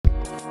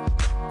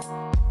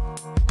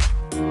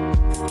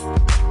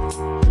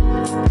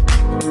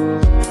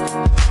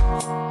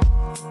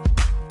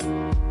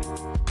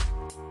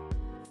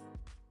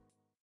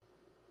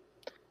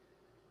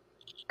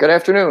Good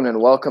afternoon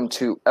and welcome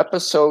to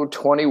episode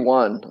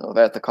 21 of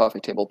At the Coffee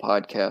Table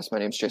podcast. My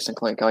name is Jason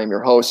Klink. I am your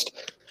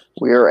host.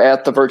 We are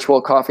at the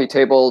virtual coffee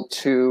table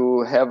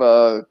to have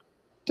a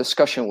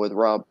discussion with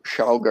Rob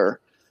Shauger.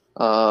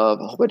 I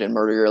hope I didn't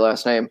murder your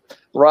last name.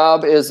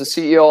 Rob is the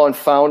CEO and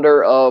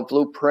founder of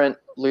Blueprint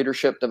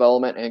Leadership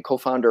Development and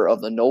co-founder of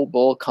the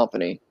NoBull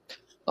company.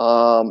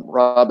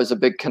 Rob is a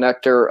big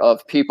connector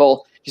of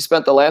people. He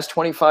spent the last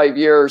 25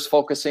 years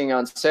focusing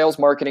on sales,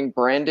 marketing,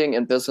 branding,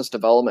 and business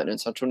development in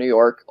Central New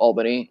York,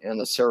 Albany, and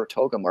the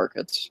Saratoga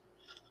markets.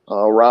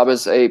 Rob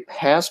is a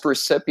past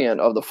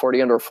recipient of the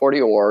 40 Under 40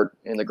 Award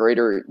in the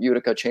Greater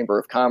Utica Chamber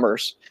of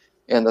Commerce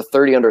and the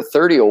 30 Under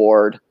 30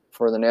 Award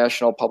for the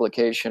national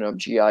publication of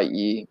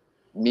GIE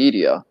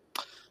Media.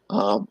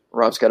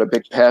 Rob's got a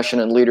big passion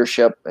in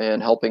leadership,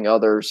 and helping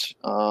others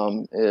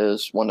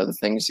is one of the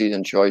things he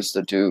enjoys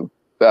to do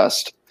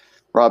best.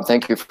 Rob,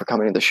 thank you for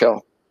coming to the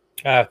show.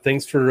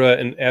 Thanks for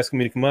asking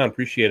me to come on.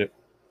 Appreciate it.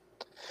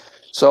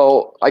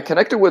 So I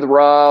connected with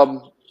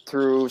Rob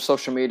through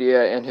social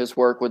media and his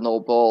work with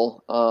NoBull.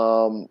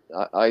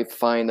 I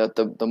find that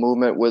the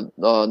movement with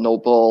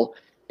NoBull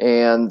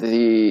and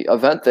the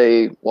event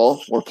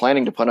we're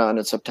planning to put on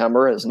in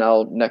September is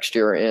now next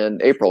year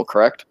in April,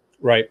 correct?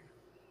 Right.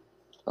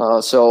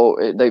 So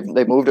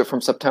they moved it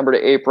from September to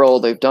April.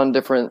 They've done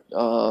different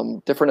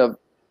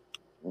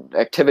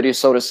activities,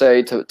 so to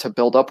say, to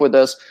build up with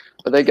this,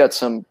 but they got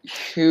some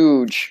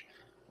huge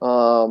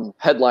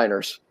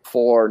headliners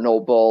for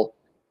NoBull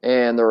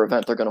and their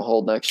event they're going to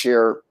hold next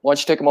year. Why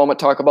don't you take a moment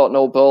to talk about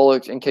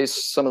NoBull in case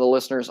some of the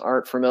listeners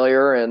aren't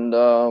familiar,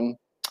 and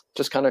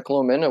just kind of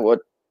clue them into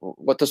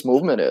what this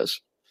movement is.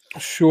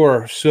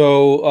 Sure.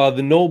 So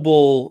the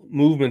NoBull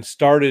movement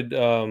started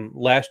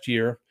last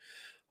year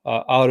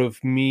out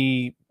of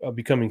me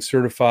becoming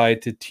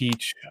certified to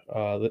teach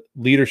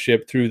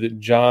leadership through the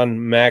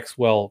John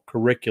Maxwell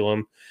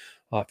curriculum.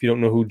 If you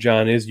don't know who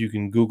John is, you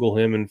can Google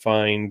him and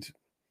find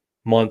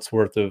months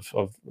worth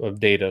of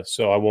data.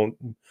 So I won't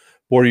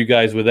bore you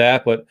guys with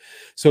that. But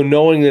so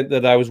knowing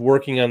that I was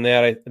working on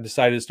that, I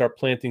decided to start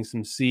planting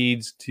some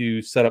seeds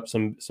to set up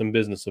some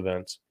business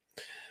events,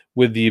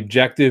 with the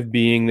objective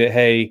being that,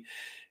 hey,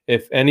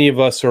 if any of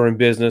us are in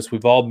business,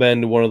 we've all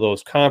been to one of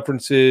those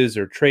conferences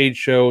or trade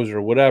shows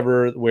or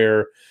whatever,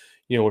 where,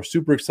 we're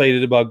super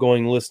excited about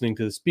going and listening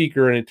to the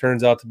speaker, and it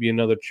turns out to be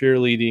another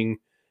cheerleading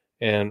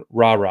and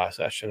rah-rah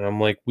session. And I'm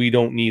like, we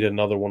don't need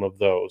another one of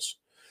those.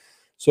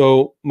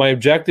 So my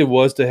objective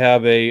was to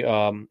have a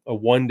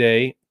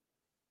one-day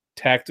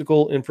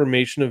tactical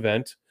information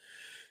event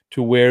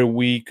to where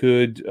we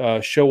could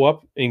show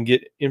up and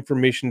get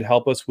information to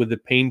help us with the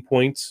pain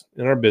points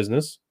in our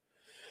business.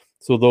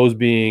 So those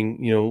being,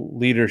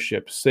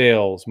 leadership,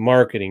 sales,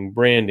 marketing,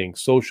 branding,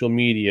 social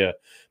media,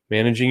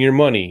 managing your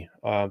money,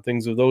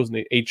 things of those,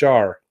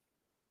 HR,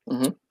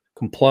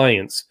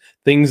 compliance,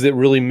 things that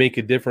really make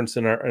a difference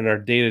in our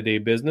day-to-day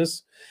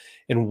business,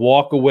 and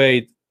walk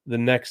away the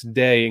next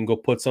day and go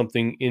put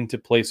something into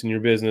place in your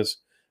business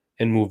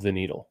and move the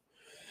needle.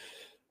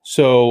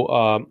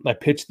 So I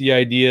pitched the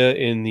idea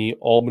in the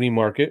Albany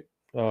market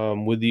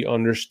with the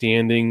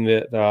understanding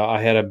that I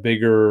had a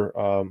bigger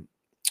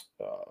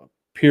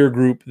peer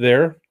group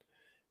there,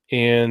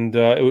 and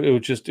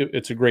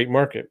it's a great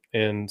market.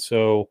 And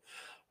so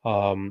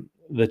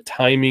the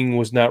timing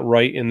was not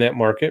right in that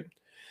market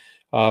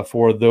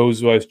for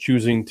those who I was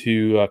choosing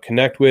to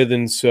connect with.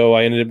 And so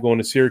I ended up going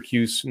to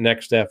Syracuse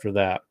next after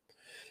that.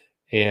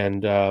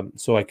 And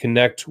so I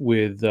connect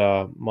with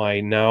my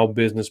now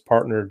business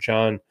partner,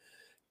 John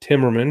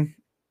Timmerman,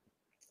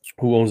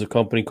 who owns a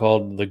company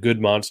called The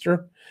Good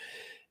Monster.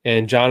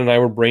 And John and I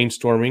were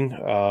brainstorming.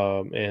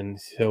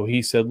 And so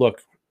he said,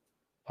 look,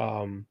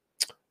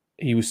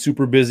 he was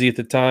super busy at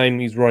the time.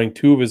 He's running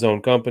two of his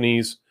own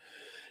companies.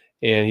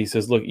 And he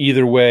says, look,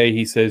 either way,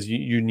 he says,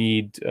 you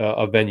need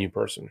a venue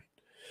person.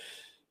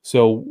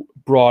 So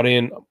brought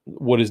in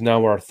what is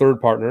now our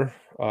third partner,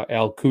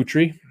 Al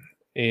Kutri,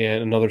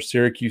 and another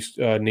Syracuse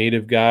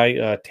native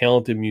guy,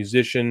 talented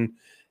musician,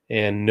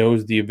 and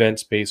knows the event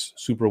space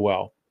super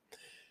well.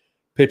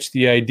 Pitched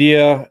the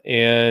idea,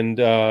 and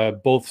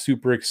both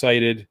super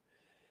excited.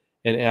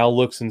 And Al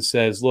looks and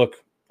says, look,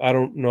 I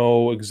don't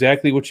know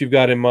exactly what you've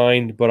got in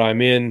mind, but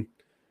I'm in.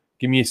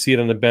 Give me a seat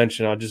on the bench,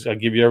 and I'll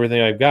give you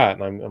everything I've got.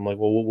 And I'm like,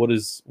 well, what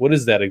is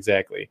that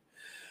exactly?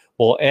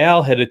 Well,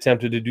 Al had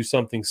attempted to do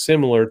something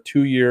similar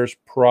 2 years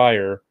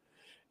prior,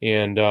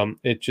 and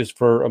it just,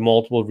 for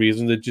multiple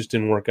reasons, it just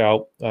didn't work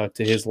out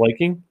to his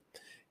liking.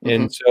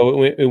 And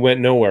so it went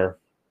nowhere.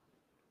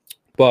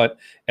 But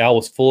Al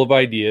was full of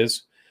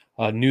ideas,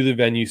 knew the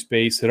venue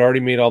space, had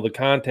already made all the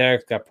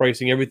contacts, got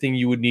pricing, everything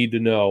you would need to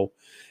know.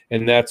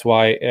 And that's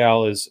why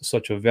Al is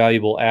such a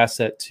valuable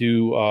asset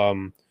to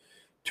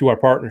our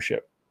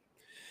partnership.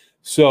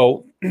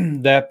 So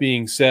that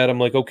being said, I'm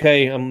like,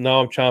 okay, I'm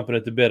chomping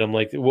at the bit. I'm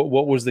like,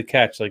 what was the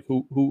catch? Like,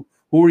 who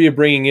were you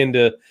bringing in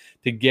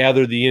to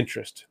gather the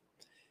interest?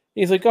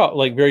 And he's like, oh,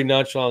 like very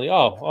nonchalantly,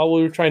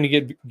 we were trying to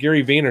get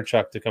Gary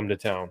Vaynerchuk to come to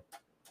town.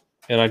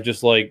 And I'm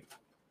just like,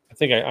 I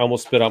think I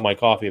almost spit out my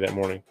coffee that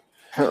morning.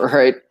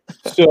 Right.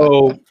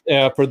 So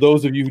for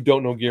those of you who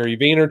don't know Gary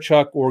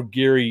Vaynerchuk or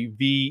Gary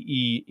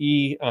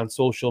VEE on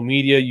social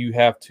media, you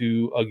have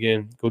to,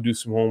 again, go do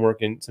some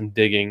homework and some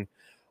digging.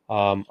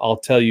 I'll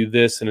tell you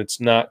this, and it's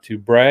not to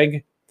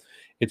brag.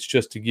 It's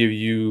just to give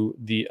you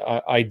the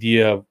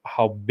idea of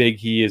how big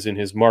he is in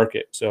his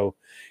market. So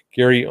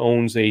Gary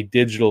owns a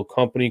digital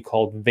company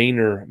called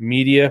Vayner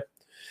Media.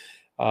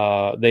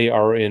 They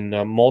are in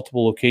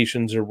multiple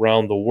locations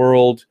around the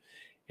world.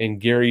 And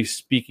Gary's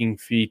speaking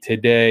fee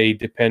today,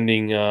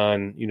 depending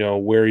on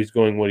where he's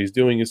going, what he's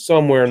doing, is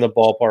somewhere in the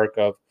ballpark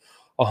of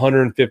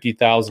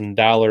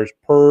 $150,000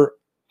 per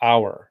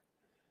hour.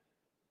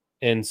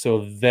 And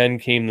so then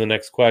came the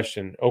next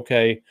question.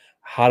 Okay,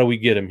 how do we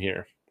get him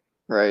here?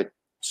 Right.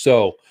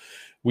 So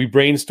we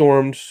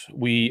brainstormed.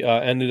 We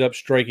ended up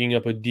striking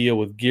up a deal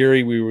with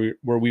Gary.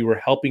 Where we were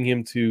helping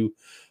him to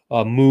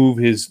move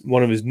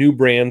one of his new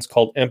brands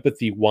called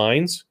Empathy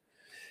Wines.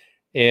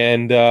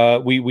 And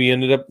we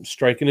ended up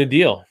striking a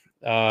deal.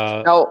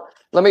 Now,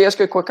 let me ask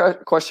you a quick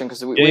question,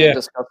 because we had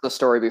discussed the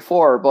story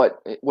before, but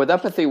with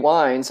Empathy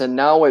Wines and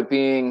now it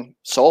being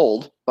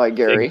sold by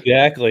Gary.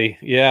 Exactly.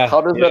 Yeah.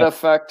 How does it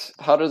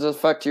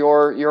affect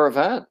your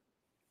event?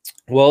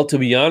 Well, to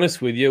be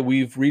honest with you,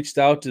 we've reached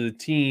out to the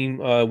team.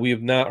 We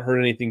have not heard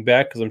anything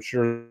back because I'm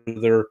sure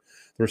they're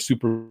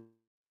super.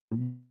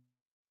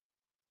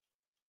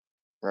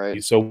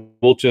 Right. So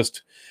we'll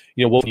just,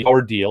 we'll do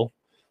our deal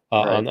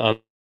Right. on.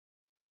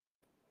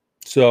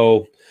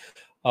 So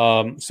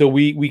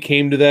we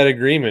came to that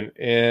agreement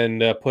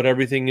and put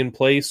everything in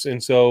place.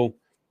 And so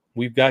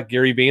we've got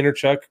Gary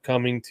Vaynerchuk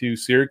coming to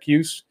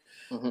Syracuse.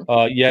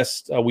 Mm-hmm.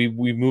 Yes,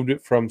 we moved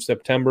it from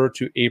September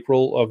to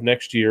April of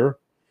next year.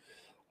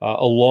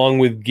 Along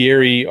with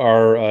Gary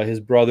are his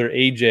brother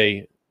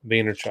AJ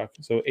Vaynerchuk.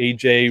 So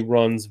AJ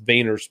runs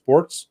Vayner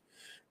Sports.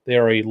 They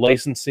are a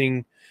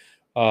licensing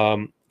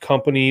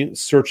company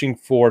searching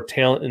for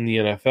talent in the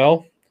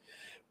NFL.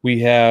 We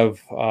have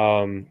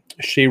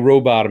Shay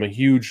Rowbottom, a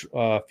huge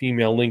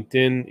female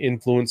LinkedIn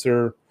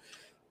influencer,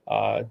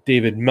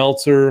 David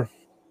Meltzer,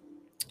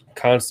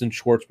 Constance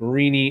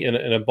Schwartz-Marini, and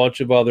a bunch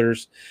of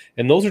others.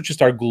 And those are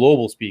just our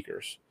global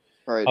speakers.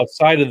 Right.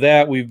 Outside of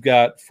that, we've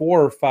got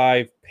 4 or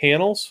 5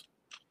 panels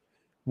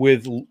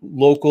with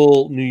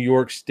local New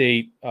York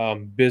State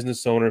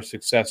business owner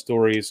success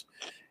stories.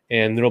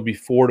 And there'll be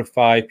 4 to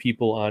 5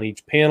 people on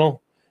each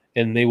panel,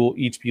 and they will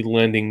each be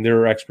lending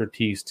their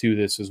expertise to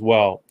this as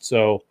well.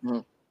 So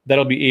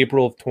that'll be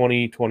April of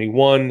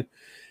 2021.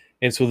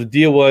 And so the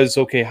deal was,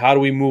 okay, how do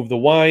we move the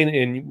wine?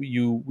 And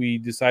we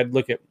decided,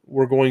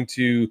 we're going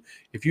to,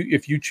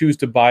 if you choose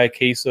to buy a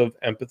case of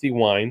Empathy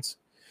Wines,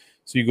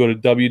 so you go to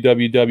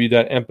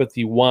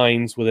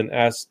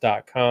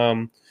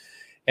www.empathywines.com.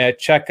 At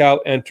checkout,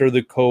 enter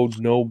the code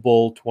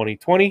NoBull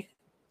 2020,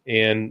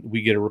 and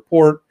we get a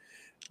report.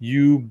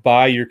 You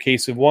buy your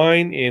case of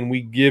wine, and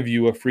we give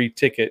you a free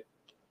ticket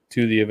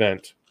to the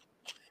event.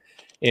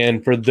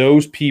 And for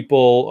those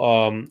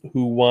people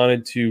who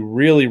wanted to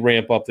really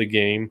ramp up the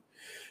game,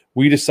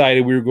 we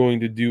decided we were going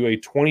to do a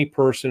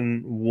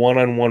 20-person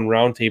one-on-one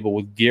roundtable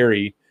with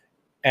Gary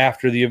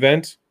after the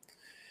event.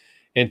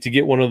 And to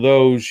get one of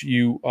those,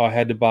 you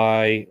had to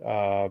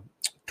buy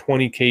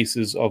 20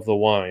 cases of the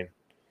wine.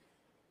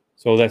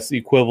 So that's the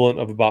equivalent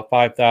of about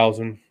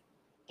 $5,000.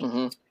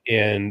 Mm-hmm.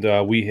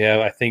 And we have,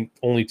 I think,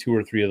 only 2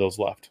 or 3 of those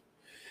left.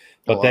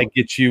 But that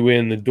gets you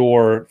in the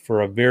door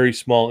for a very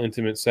small,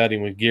 intimate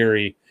setting with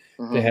Gary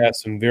to have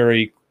some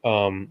very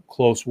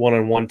close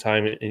one-on-one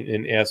time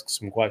and ask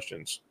some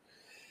questions.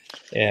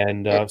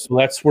 And so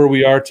that's where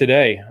we are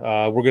today.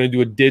 We're going to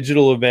do a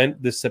digital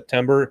event this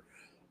September,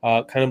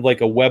 kind of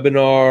like a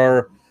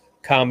webinar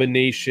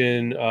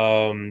combination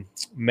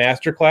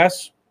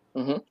masterclass,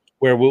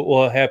 where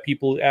we'll have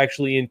people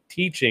actually in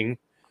teaching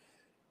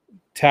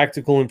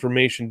tactical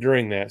information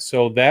during that.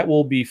 So that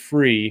will be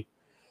free.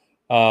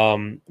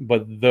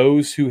 But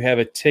those who have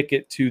a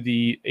ticket to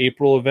the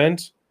April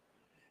event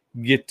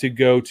get to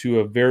go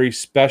to a very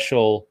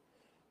special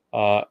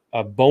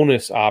a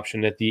bonus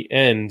option at the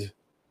end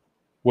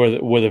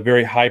with a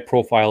very high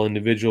profile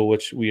individual,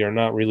 which we are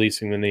not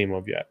releasing the name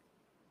of yet.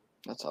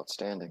 That's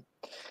outstanding.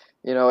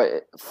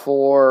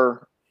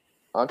 For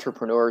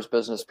entrepreneurs,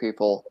 business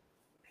people,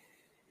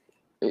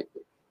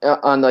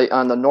 on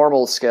the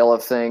normal scale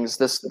of things,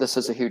 this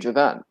is a huge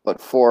event. But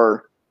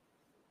for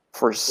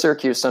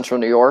Syracuse, Central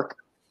New York,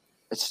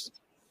 it's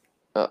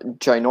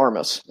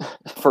ginormous,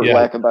 for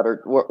lack of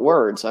better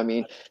words. I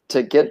mean,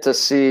 to get to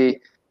see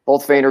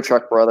both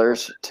Vaynerchuk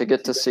brothers, to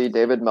get to see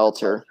David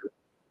Meltzer,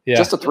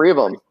 just the 3 of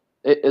them,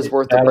 it is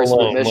worth the price of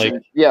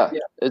admission.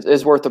 It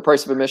is worth the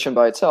price of admission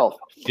by itself.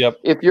 Yep.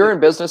 If you're in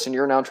business and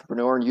you're an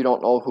entrepreneur and you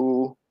don't know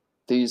who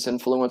these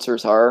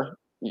influencers are,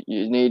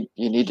 you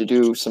need to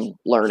do some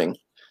learning.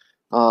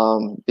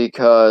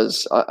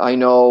 Because I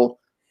know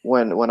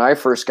when I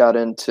first got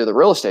into the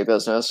real estate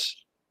business,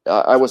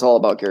 I was all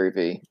about Gary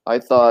Vee. I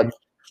thought,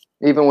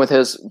 even with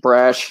his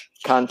brash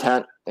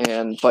content,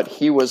 but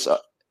he was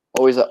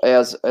always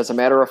as a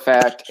matter of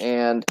fact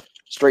and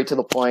straight to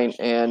the point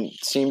and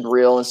seemed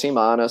real and seemed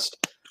honest.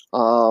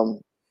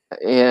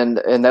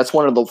 And that's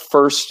one of the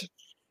first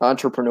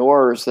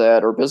entrepreneurs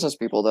that or business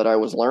people that I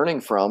was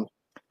learning from,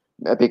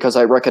 because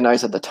I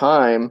recognized at the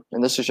time,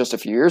 and this is just a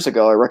few years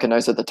ago, I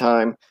recognized at the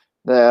time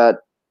that,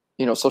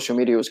 social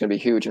media was going to be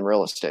huge in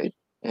real estate,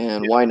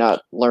 and why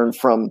not learn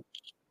from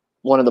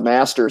one of the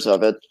masters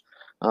of it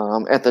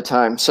at the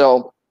time.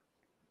 So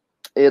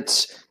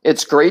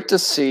it's great to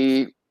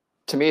see.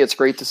 To me, it's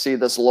great to see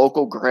this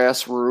local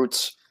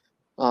grassroots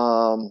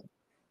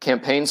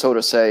campaign, so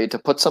to say, to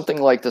put something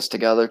like this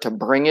together, to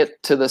bring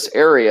it to this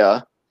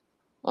area,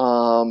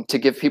 to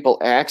give people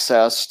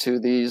access to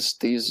these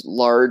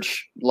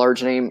large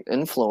name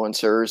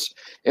influencers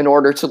in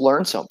order to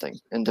learn something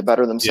and to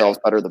better themselves,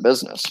 better the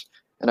business.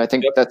 And I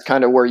think that's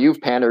kind of where you've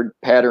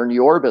patterned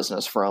your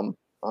business from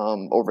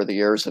over the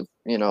years,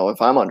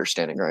 if I'm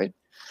understanding right.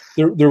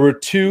 There were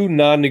two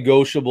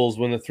non-negotiables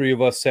when the three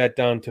of us sat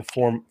down to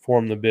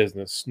form the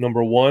business.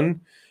 Number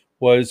one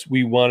was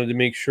we wanted to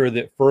make sure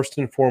that first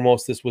and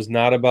foremost, this was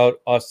not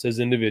about us as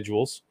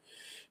individuals.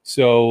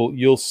 So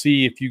you'll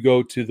see if you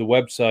go to the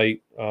website,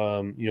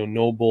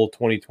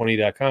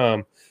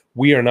 NoBull2020.com,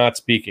 we are not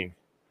speaking.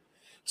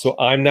 So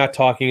I'm not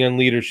talking on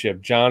leadership.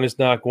 John is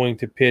not going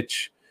to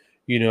pitch,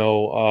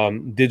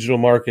 digital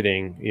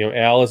marketing.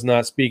 Al is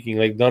not speaking.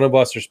 Like, none of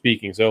us are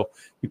speaking. So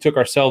we took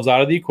ourselves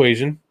out of the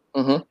equation,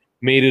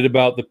 made it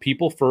about the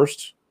people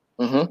first,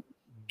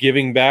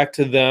 giving back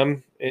to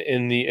them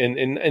and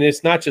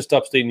it's not just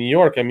upstate New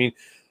York. I mean,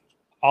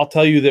 I'll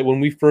tell you that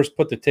when we first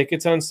put the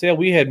tickets on sale,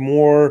 we had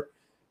more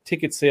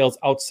ticket sales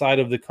outside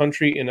of the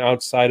country and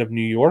outside of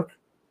New York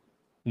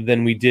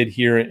than we did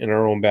here in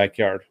our own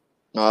backyard.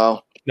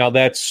 Wow. Now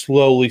that's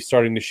slowly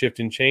starting to shift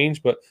and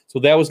change, but so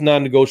that was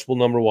non-negotiable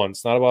number one.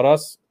 It's not about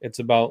us. It's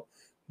about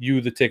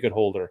you, the ticket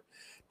holder.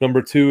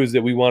 Number two is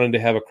that we wanted to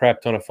have a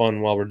crap ton of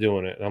fun while we're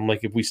doing it. And I'm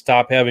like, if we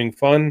stop having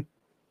fun,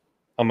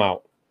 I'm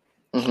out.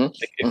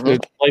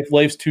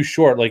 Life's too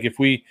short. Like if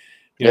we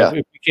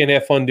can't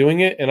have fun doing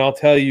it, and I'll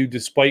tell you,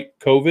 despite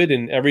COVID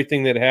and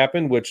everything that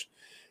happened, which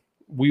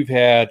we've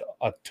had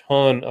a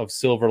ton of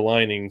silver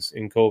linings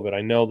in COVID.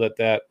 I know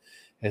that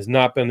has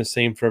not been the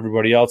same for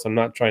everybody else. I'm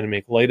not trying to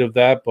make light of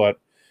that, but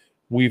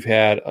we've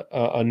had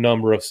a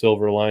number of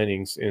silver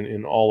linings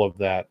in all of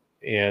that.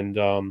 And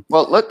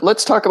well,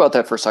 let's talk about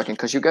that for a second,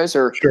 because you guys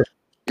are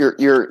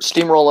you're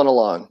steamrolling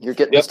along. You're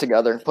getting this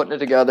together, putting it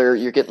together.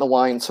 You're getting the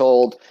wine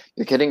sold.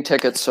 You're getting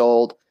tickets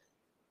sold.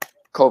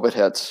 COVID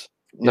hits.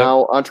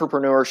 Now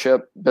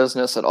entrepreneurship,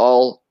 business,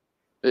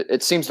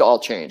 it seems to all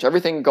change.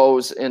 Everything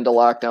goes into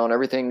lockdown.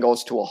 Everything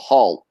goes to a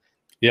halt.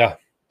 Yeah.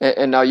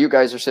 And now you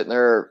guys are sitting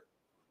there,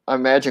 I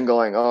imagine,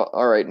 going, oh,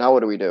 all right, now what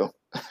do we do?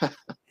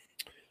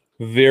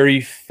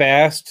 Very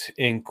fast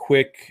and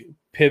quick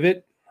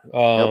pivot.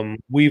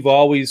 We've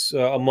always,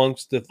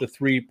 amongst the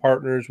three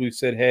partners, we've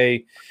said,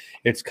 hey,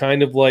 it's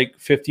kind of like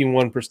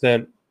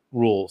 51%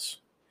 rules.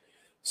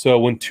 So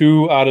when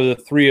two out of the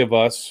three of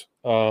us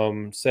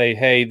say,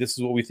 hey, this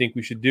is what we think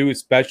we should do,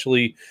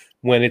 especially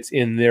when it's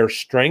in their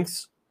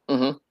strengths,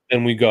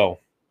 then we go.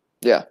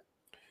 Yeah.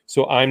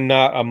 So I'm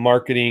not a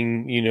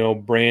marketing,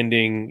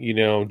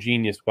 branding,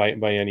 genius by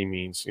any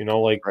means,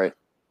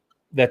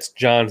 that's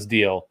John's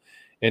deal.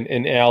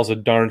 And Al's a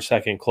darn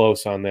second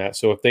close on that.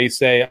 So if they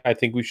say, I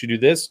think we should do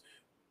this,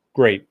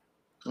 great,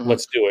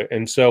 let's do it.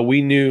 And so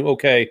we knew,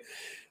 okay,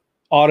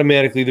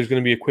 automatically there's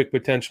going to be a quick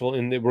potential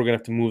and we're going to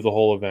have to move the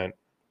whole event.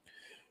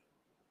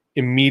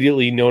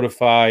 Immediately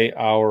notify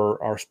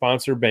our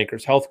sponsor,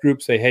 Bankers Health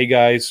Group, say, hey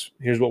guys,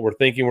 here's what we're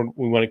thinking.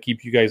 We want to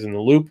keep you guys in the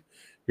loop.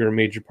 You're a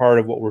major part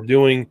of what we're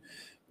doing.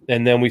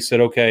 And then we said,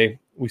 okay,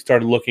 we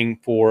started looking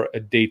for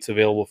dates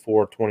available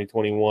for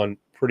 2021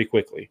 pretty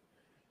quickly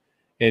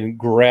and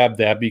grabbed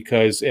that,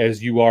 because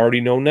as you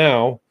already know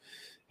now,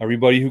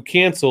 everybody who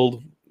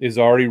canceled is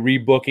already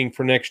rebooking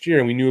for next year.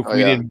 And we knew if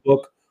we didn't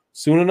book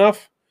soon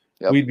enough,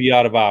 we'd be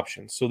out of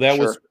options. So that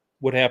was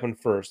what happened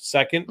first.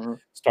 Second,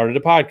 started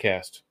a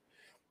podcast.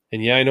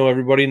 And I know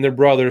everybody and their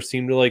brother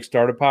seemed to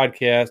start a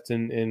podcast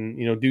and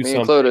do something.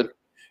 Included.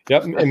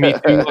 Yep, and me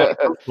too on a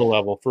personal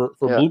level for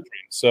Blueprint.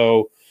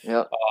 So,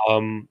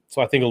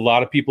 so I think a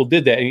lot of people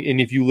did that. And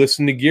if you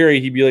listen to Gary,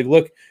 he'd be like,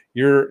 "Look,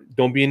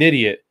 don't be an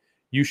idiot.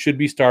 You should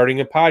be starting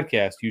a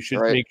podcast. You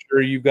should make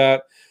sure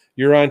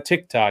you're on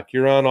TikTok,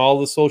 you're on all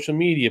the social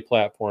media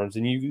platforms,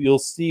 and you'll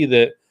see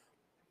that,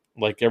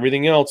 like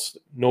everything else,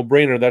 no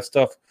brainer. That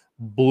stuff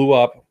blew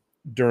up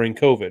during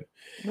COVID."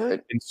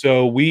 Right. And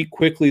so we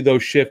quickly, though,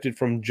 shifted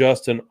from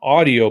just an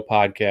audio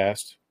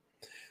podcast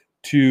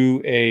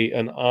to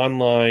an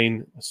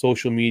online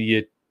social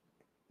media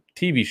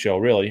TV show,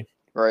 really.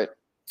 Right.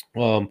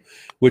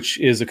 Which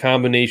is a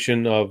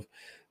combination of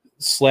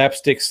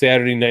slapstick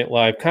Saturday Night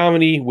Live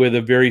comedy with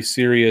a very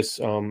serious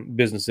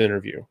business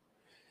interview.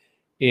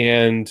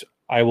 And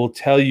I will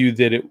tell you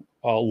that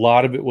a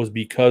lot of it was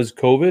because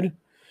COVID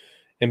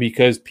and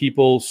because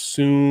people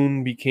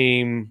soon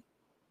became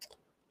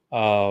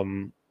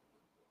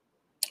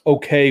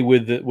okay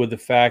with the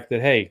fact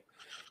that, hey,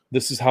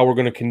 this is how we're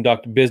going to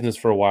conduct business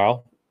for a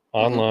while,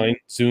 online,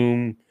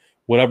 Zoom,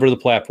 whatever the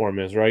platform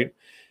is, right?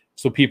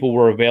 So people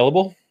were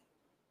available,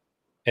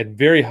 at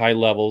very high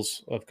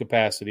levels of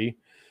capacity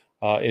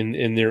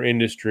in their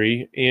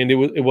industry, and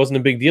it wasn't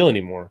a big deal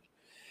anymore.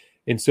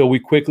 And so we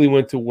quickly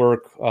went to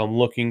work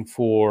looking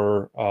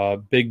for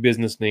big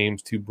business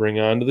names to bring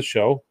onto the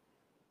show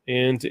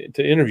and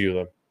to interview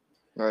them.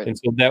 Right. And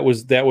so that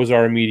was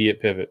our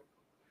immediate pivot.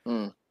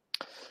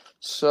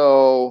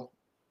 So,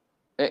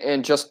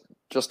 and just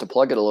to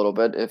plug it a little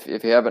bit,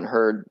 if you haven't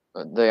heard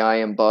the I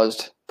Am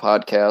Buzzed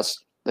podcast,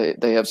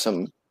 they have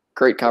some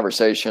great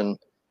conversation,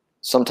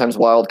 sometimes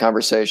wild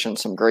conversation,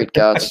 some great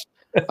guests.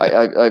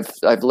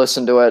 I've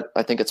listened to it.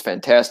 I think it's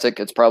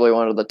fantastic. It's probably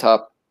one of the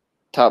top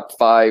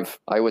 5,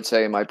 I would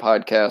say, in my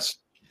podcast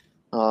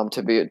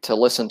to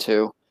listen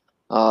to.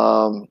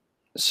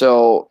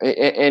 So,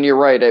 and you're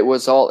right. It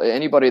was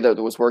anybody that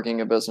was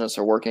working a business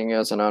or working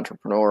as an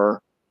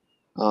entrepreneur.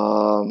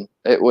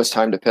 It was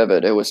time to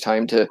pivot. It was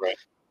time to,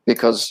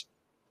 because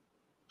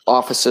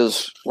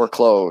offices were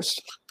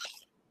closed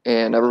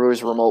and everybody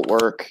was remote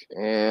work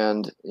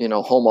and,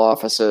 home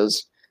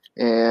offices.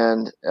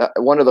 And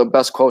one of the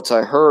best quotes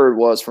I heard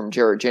was from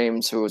Jared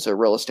James, who was a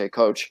real estate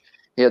coach.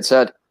 He had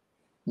said,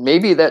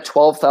 maybe that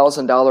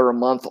 $12,000 a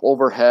month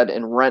overhead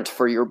and rent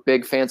for your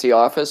big fancy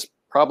office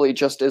probably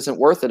just isn't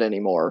worth it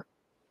anymore.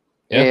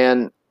 Yeah.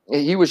 And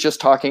he was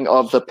just talking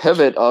of the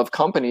pivot of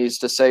companies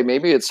to say,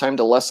 maybe it's time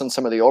to lessen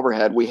some of the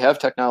overhead. We have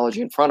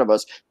technology in front of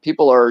us.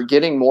 People are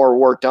getting more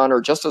work done or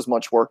just as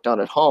much work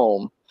done at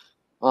home.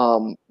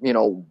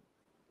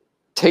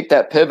 Take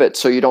that pivot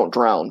so you don't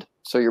drown,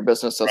 so your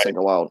business doesn't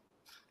go out.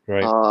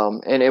 Right.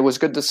 And it was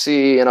good to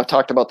see, and I've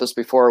talked about this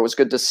before, it was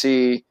good to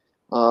see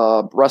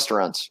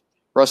restaurants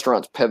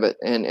pivot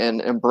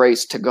and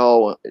embrace to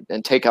go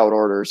and take out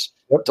orders,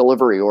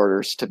 delivery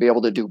orders, to be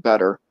able to do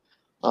better.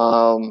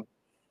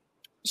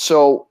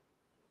 So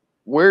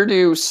where do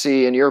you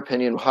see, in your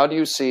opinion, how do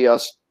you see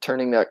us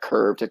turning that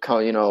curve to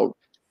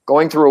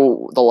going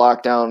through the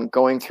lockdown,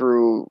 going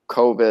through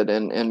COVID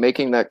and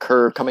making that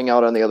curve, coming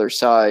out on the other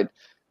side?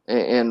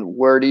 And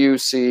where do you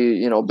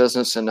see,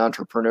 business and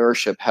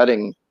entrepreneurship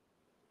heading,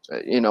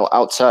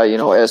 outside,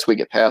 as we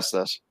get past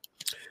this?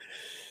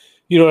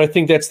 I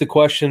think that's the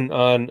question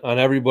on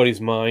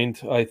everybody's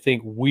mind. I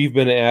think we've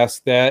been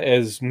asked that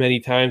as many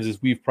times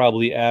as we've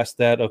probably asked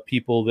that of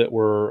people that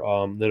were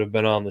that have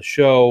been on the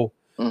show.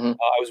 Mm-hmm.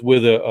 I was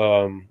with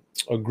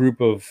a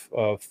group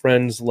of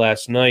friends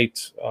last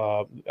night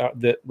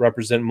that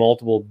represent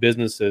multiple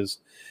businesses,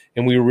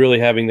 and we were really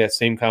having that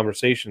same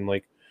conversation.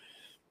 Like,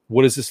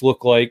 what does this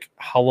look like?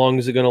 How long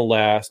is it going to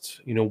last?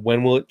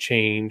 When will it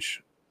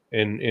change?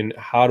 And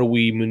how do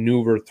we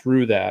maneuver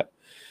through that?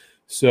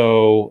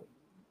 So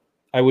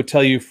I would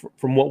tell you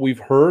from what we've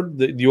heard,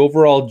 the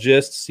overall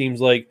gist seems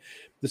like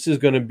this is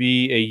going to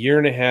be a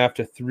 1.5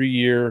 to 3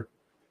 year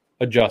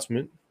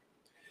adjustment,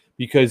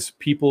 because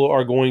people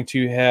are going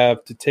to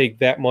have to take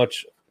that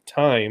much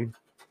time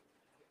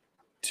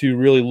to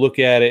really look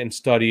at it and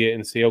study it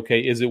and say, okay,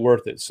 is it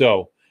worth it?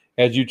 So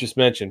as you just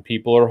mentioned,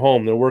 people are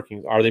home, they're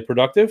working. Are they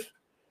productive?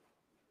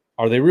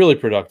 Are they really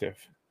productive?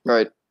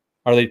 Right.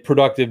 Are they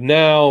productive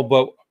now,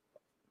 but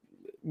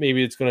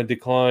maybe it's going to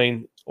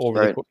decline over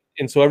right.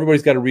 And so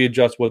everybody's got to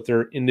readjust what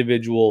their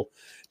individual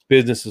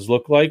businesses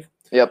look like.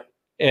 Yep.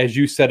 As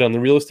you said on the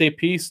real estate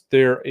piece,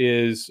 there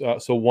is,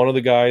 so one of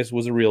the guys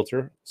was a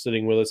realtor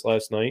sitting with us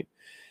last night,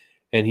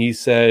 and he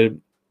said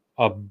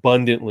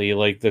abundantly,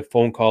 like the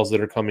phone calls that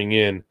are coming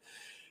in,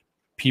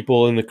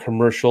 people in the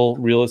commercial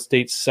real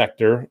estate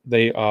sector,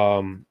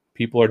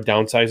 people are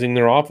downsizing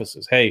their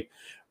offices. Hey,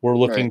 we're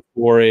looking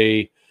for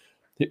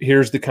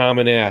here's the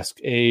common ask,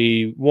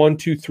 a 1,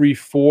 2, 3,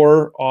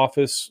 4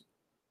 office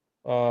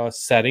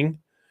setting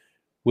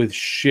with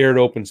shared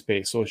open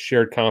space, so a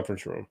shared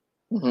conference room,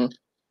 mm-hmm.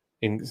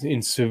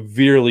 in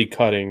severely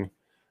cutting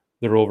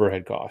their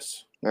overhead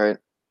costs. Right.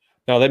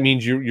 Now that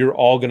means you're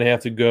all going to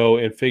have to go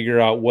and figure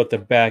out what the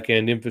back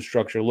end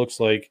infrastructure looks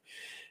like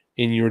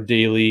in your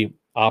daily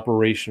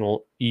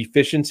operational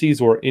efficiencies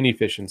or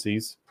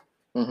inefficiencies.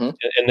 Mm-hmm.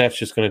 And that's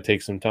just going to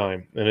take some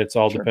time, and it's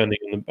all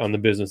depending on the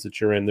business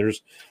that you're in.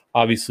 There's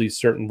obviously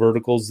certain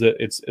verticals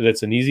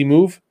that's an easy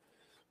move,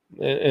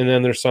 and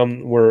then there's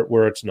some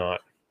where it's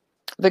not.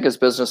 I think as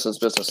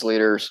business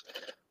leaders,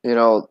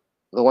 the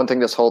one thing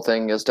this whole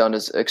thing has done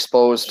is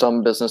expose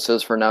some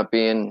businesses for not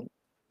being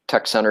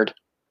tech-centered,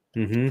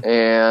 mm-hmm.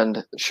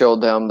 and showed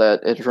them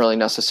that it's really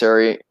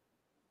necessary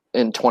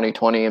in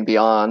 2020 and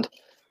beyond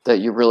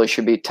that you really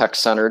should be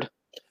tech-centered.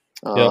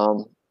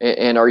 Yep.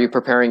 And are you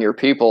preparing your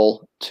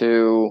people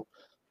to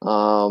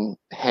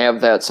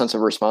have that sense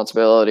of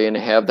responsibility and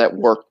have that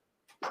work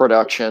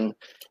production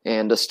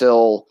and to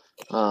still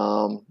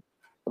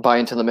buy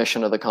into the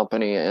mission of the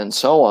company and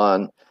so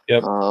on?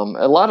 Yep.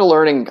 A lot of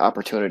learning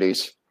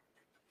opportunities.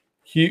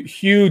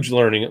 Huge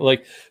learning.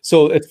 Like,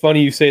 so it's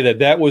funny you say that.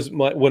 That was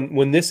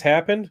when this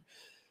happened,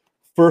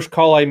 first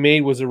call I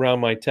made was around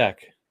my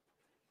tech.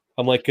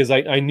 I'm like, because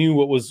I knew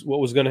what was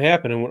going to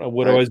happen and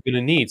what I was going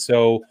to need.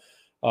 So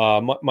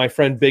my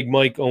friend Big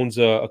Mike owns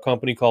a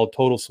company called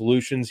Total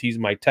Solutions. He's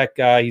my tech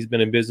guy. He's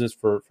been in business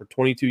for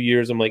 22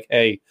 years. I'm like,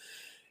 hey,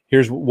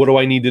 here's what do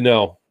I need to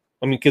know?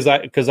 I mean,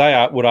 because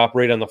I would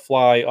operate on the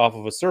fly off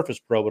of a Surface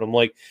Pro, but I'm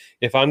like,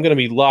 if I'm going to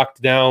be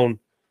locked down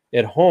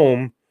at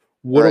home,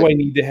 what do Right. I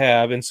need to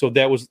have? And so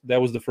that was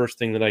the first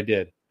thing that I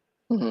did.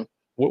 Hmm.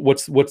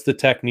 What's the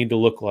tech need to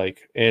look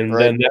like? And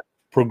Right. then that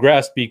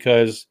progressed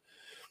because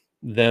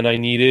then I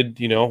needed,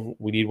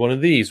 we need one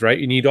of these, right?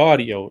 You need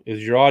audio.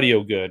 Is your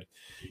audio good?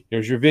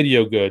 Is your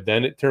video good?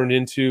 Then it turned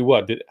into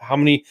what? How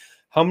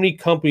many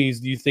companies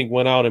do you think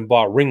went out and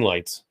bought ring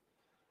lights?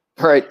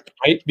 Right.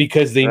 Right?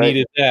 Because they Right.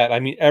 needed that. I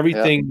mean, Yeah.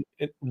 everything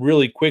it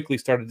really quickly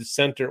started to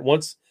center.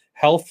 Once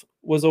health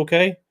was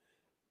okay,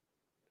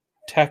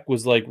 tech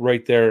was like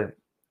right there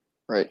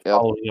Right. Yep.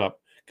 following up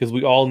because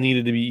we all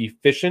needed to be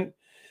efficient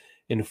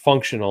and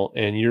functional.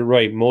 And you're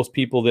right. Most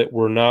people that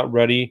were not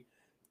ready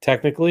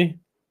technically,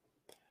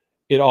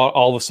 it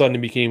all of a sudden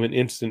it became an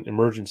instant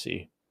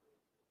emergency.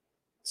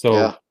 So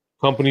Yeah.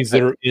 companies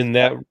that I, are in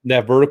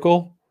that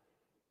vertical,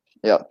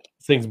 yeah.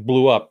 things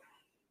blew up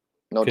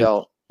No because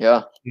doubt.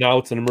 Yeah. now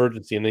it's an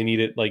emergency and they need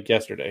it like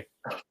yesterday.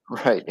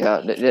 Right.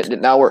 Yeah.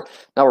 Now we're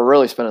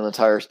really spinning the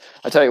tires.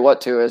 I tell you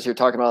what, too, as you're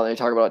talking about, and you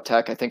talk about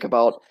tech, I think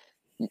about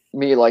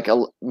me, like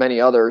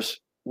many others,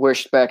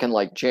 wished back in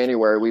like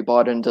January we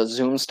bought into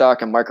Zoom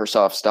stock and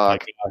Microsoft My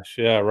stock. gosh,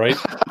 yeah, right.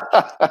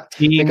 Because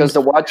Teams,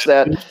 to watch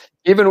that,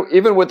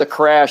 even with the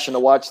crash, and to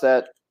watch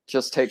that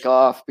just take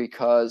off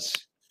because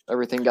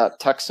everything got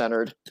tech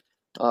centered.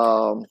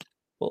 Um,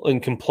 well,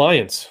 and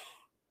compliance.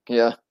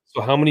 yeah.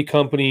 So how many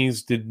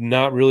companies did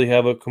not really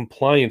have a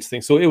compliance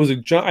thing? So it was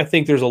I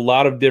think there's a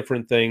lot of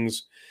different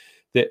things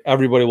that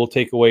everybody will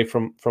take away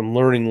from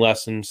learning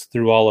lessons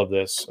through all of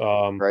this.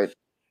 Right.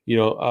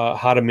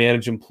 How to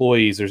manage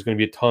employees. There's going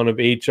to be a ton of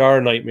HR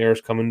nightmares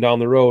coming down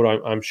the road,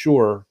 I'm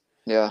sure,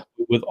 Yeah.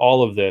 with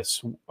all of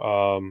this.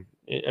 I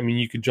mean,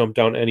 you could jump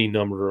down any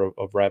number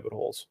of rabbit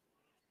holes.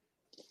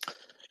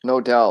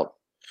 No doubt.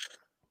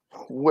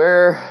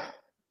 Where?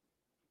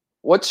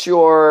 What's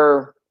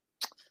your?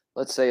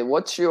 Let's say.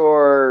 What's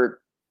your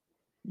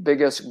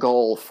biggest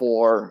goal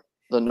for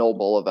the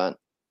NoBull event?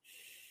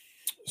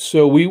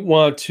 So we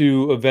want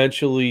to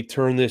eventually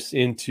turn this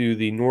into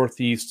the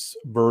Northeast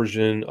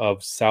version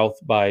of South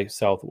by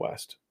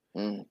Southwest.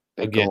 Big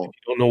Again, if goal. you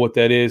don't know what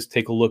that is,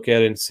 take a look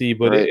at it and see.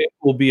 But Right. it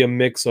will be a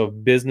mix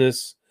of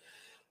business,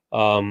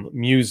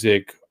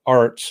 music,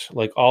 art,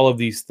 like all of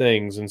these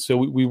things. And so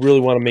we really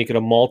want to make it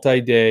a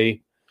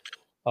multi-day,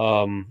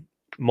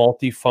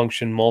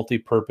 multi-function,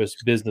 multi-purpose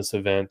business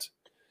event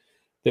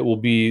that will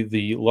be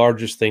the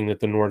largest thing that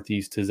the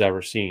Northeast has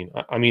ever seen.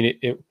 I mean,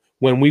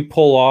 when we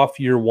pull off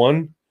year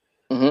one,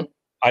 Mm-hmm.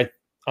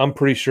 I'm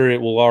pretty sure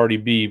it will already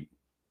be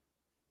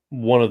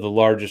one of the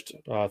largest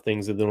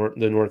things that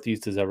the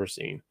Northeast has ever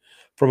seen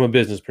from a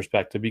business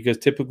perspective, because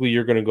typically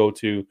you're going to go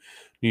to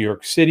New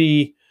York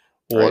City,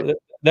 or Right.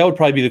 that would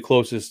probably be the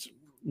closest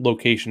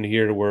location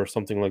here to where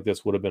something like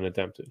this would have been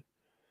attempted.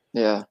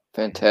 Yeah.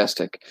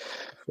 Fantastic.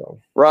 So,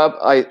 Rob,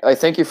 I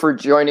thank you for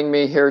joining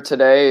me here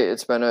today.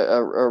 It's been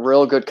a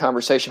real good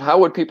conversation. How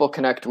would people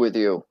connect with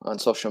you on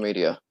social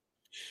media?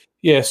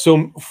 yeah,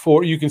 so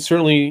you can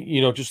certainly,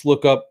 just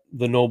look up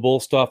the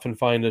NoBull stuff and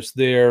find us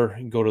there,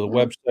 and go to the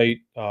Mhm. website,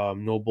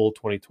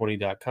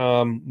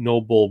 nobull2020.com,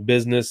 NoBull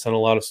Business on a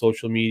lot of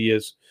social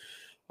medias.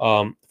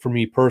 For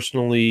me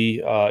personally,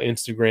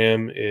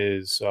 Instagram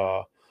is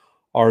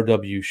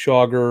RW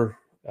Shauger.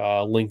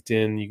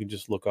 LinkedIn, you can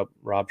just look up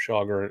Rob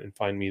Shauger and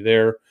find me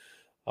there.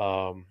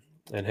 And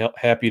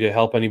happy to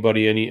help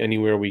anybody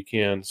anywhere we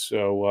can.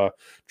 So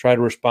try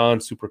to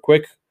respond super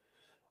quick.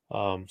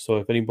 So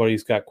if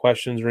anybody's got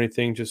questions or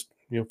anything, just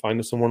find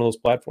us on one of those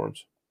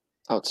platforms.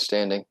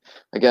 Outstanding.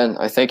 Again,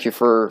 I thank you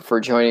for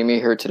joining me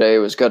here today. It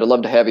was good. I'd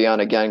love to have you on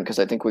again because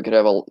I think we could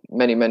have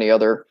many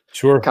other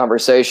Sure.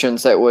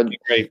 conversations that would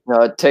Great.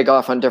 take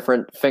off on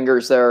different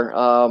fingers there.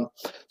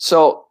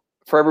 So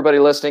for everybody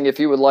listening, if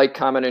you would like,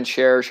 comment, and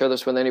share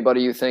this with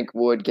anybody you think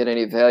would get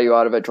any value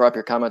out of it. Drop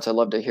your comments. I'd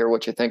love to hear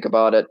what you think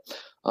about it.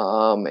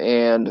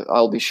 And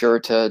I'll be sure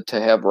to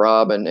have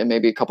Rob and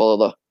maybe a couple of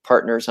the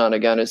partners on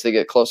again as they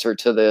get closer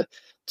to the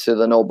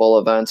NoBull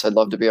events. I'd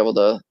love to be able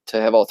to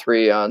have all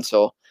three on.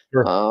 So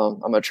Sure. I'm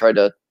going to try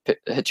to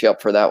hit you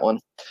up for that one.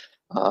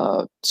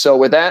 So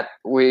with that,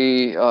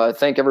 we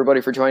thank everybody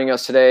for joining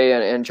us today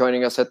and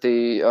joining us at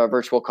the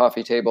virtual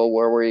coffee table,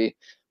 where we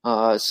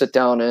sit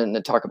down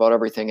and talk about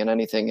everything and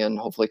anything, and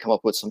hopefully come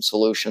up with some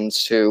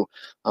solutions to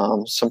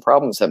some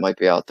problems that might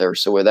be out there.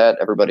 So with that,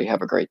 everybody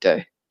have a great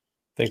day.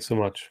 Thanks so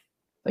much.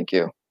 Thank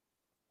you.